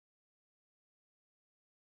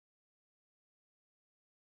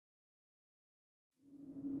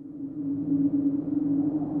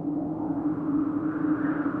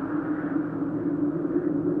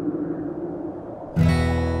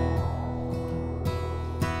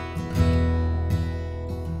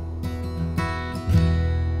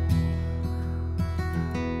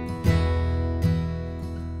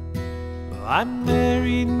I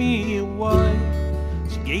married me a wife.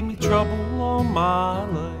 She gave me trouble all my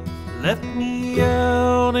life. Left me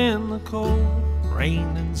out in the cold,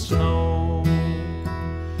 rain and snow,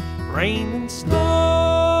 rain and snow.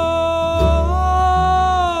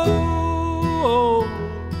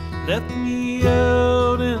 Left me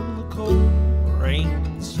out in the cold, rain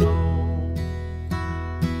and snow.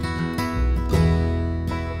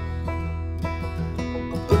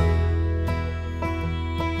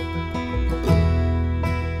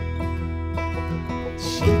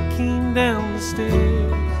 She came down the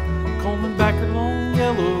stairs, combing back her long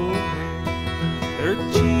yellow hair. Her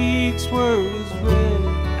cheeks were as red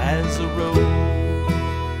as a rose,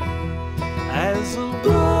 as a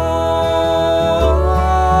rose.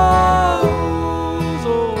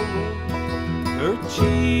 Oh, her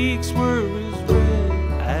cheeks were as red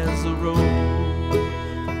as a rose.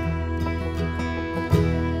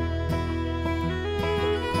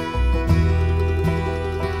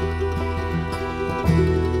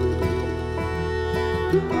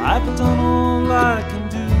 I've done all I can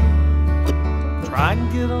do, try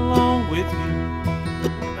and get along with you,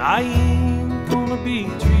 and I ain't gonna be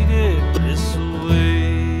treated this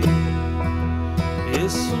way,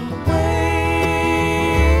 this way.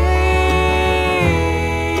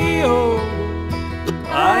 Oh,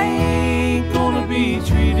 I ain't gonna be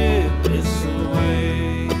treated this way.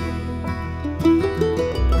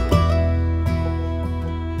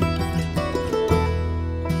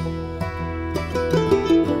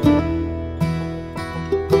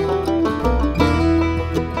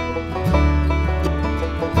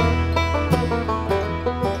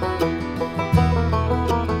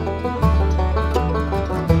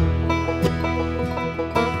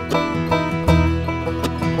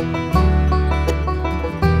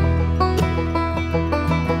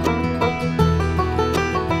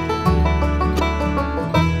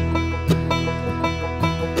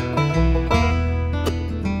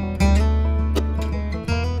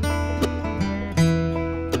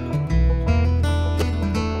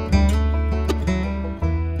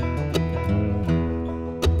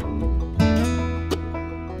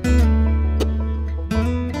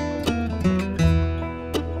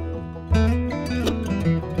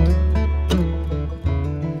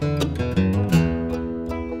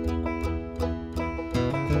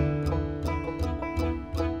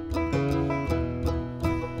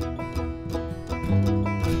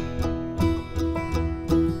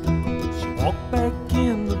 Back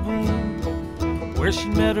in the room where she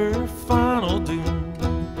met her final doom.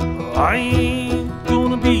 I ain't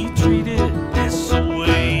gonna be treated this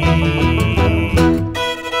way.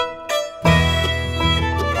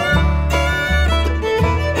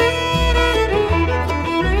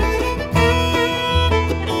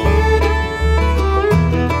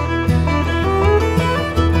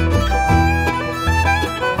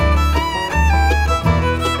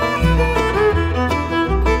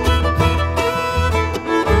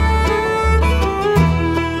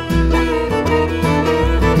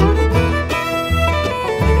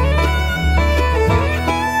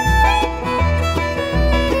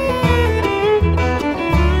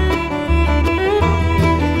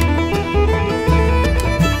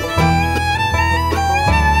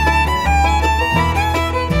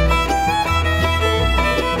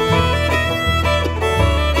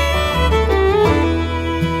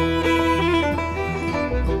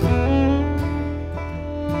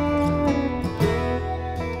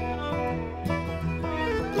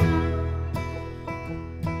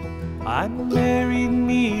 I married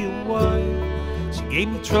me a wife. She gave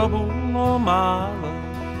me trouble all my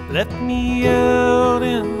life. Left me out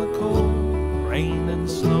in the cold, rain and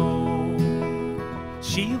snow.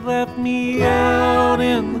 She left me out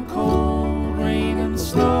in the cold, rain and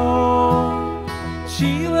snow.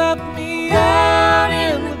 She left me out